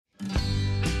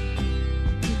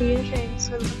Dear friends,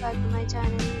 welcome back to my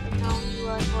channel and now you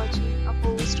are watching a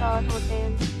 4-star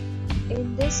hotel.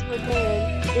 In this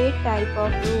hotel, great type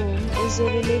of room is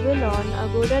available on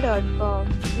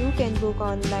agoda.com. You can book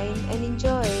online and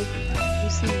enjoy it. To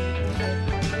see more than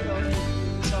 100 of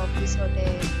reviews of this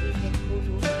hotel, you can go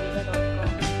to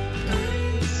agoda.com.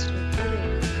 Its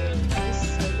review rating is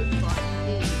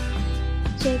 7.8.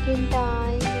 Check-in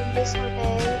time in this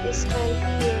hotel is 12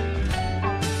 p.m.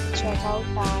 Check-out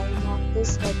time of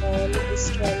this hotel is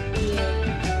 12 p.m.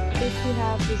 If you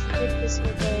have visited this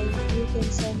hotel, you can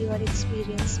send your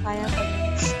experience via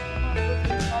comments. For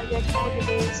booking or get more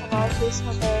details about this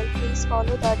hotel, please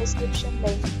follow the description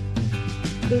link.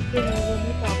 If you have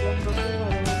any problem booking a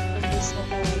room in this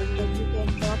hotel, then you can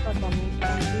drop a comment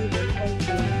and we will help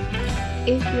you.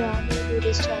 If you are new to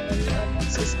this channel or not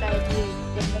subscribed yet,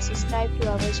 then subscribe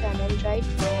to our channel right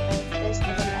now and press the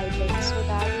bell icon so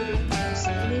that you don't miss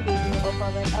any video of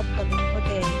our upcoming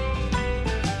hotel.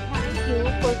 Thank you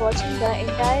for watching the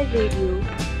entire video.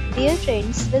 Dear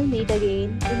friends, we'll meet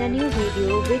again in a new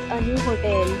video with a new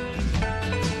hotel.